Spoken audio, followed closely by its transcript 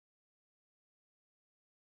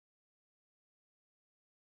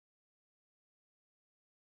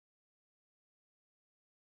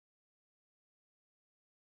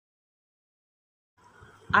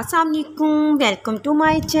Assalamualaikum, welcome to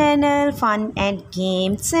my channel Fun and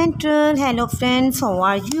Game Central. Hello friends, how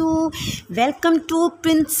are you? Welcome to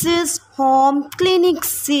Princess Home Cleaning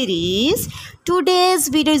series. Today's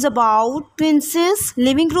video is about Princess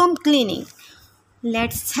living room cleaning.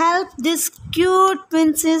 Let's help this cute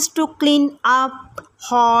princess to clean up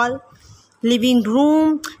hall living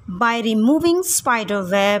room by removing spider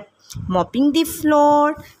web, mopping the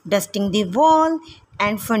floor, dusting the wall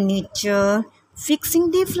and furniture, fixing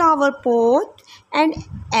the flower pot and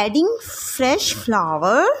adding fresh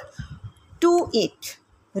flower to it,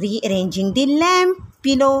 rearranging the lamp,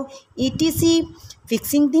 pillow, etc.,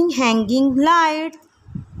 fixing the hanging light.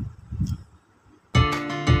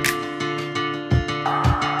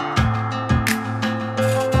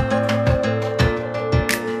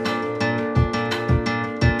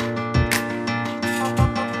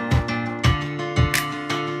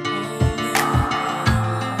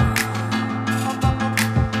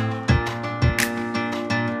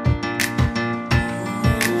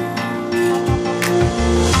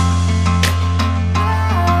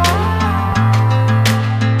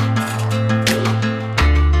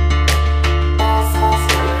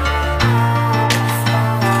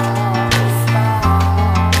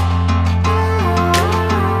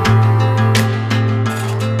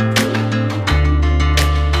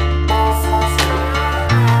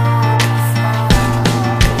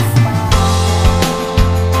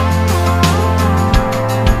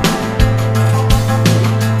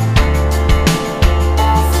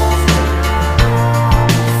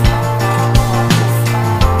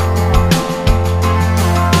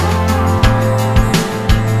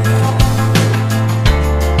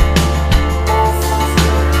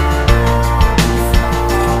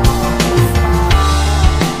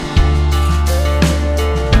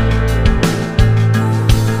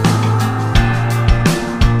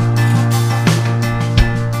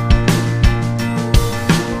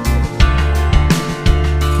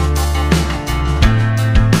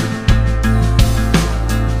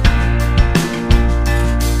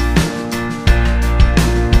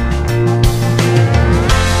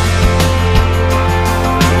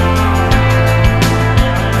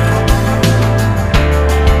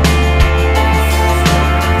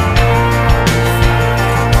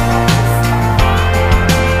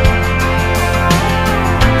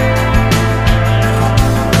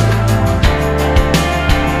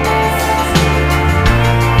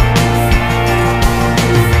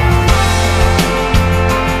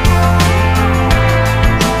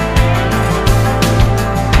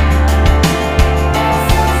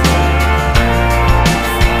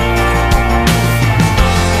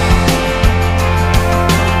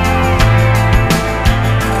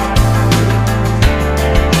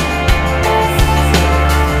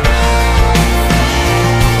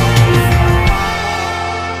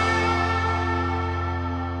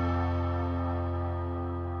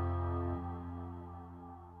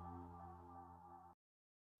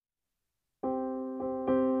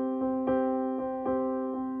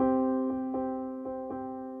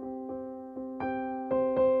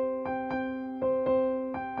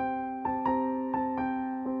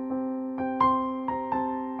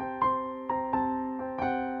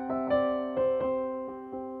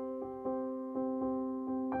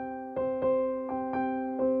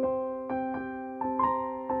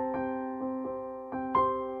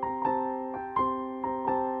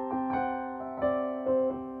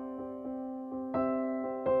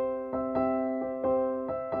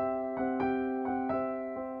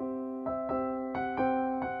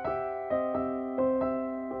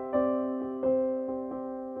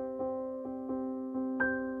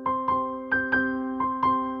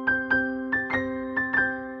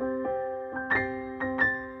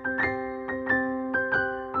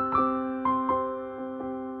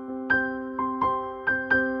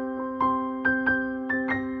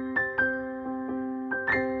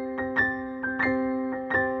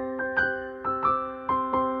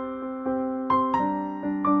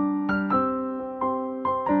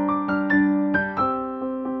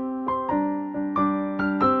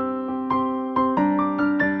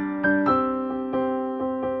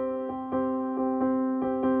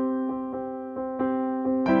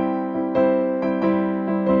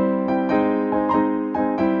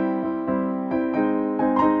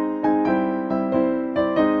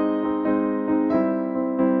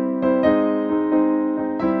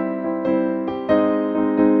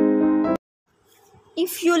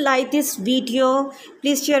 If you like this video,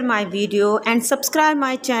 please share my video and subscribe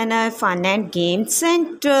my channel Fun and Game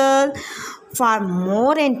Central for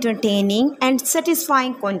more entertaining and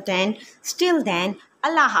satisfying content. Till then,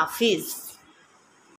 Allah Hafiz.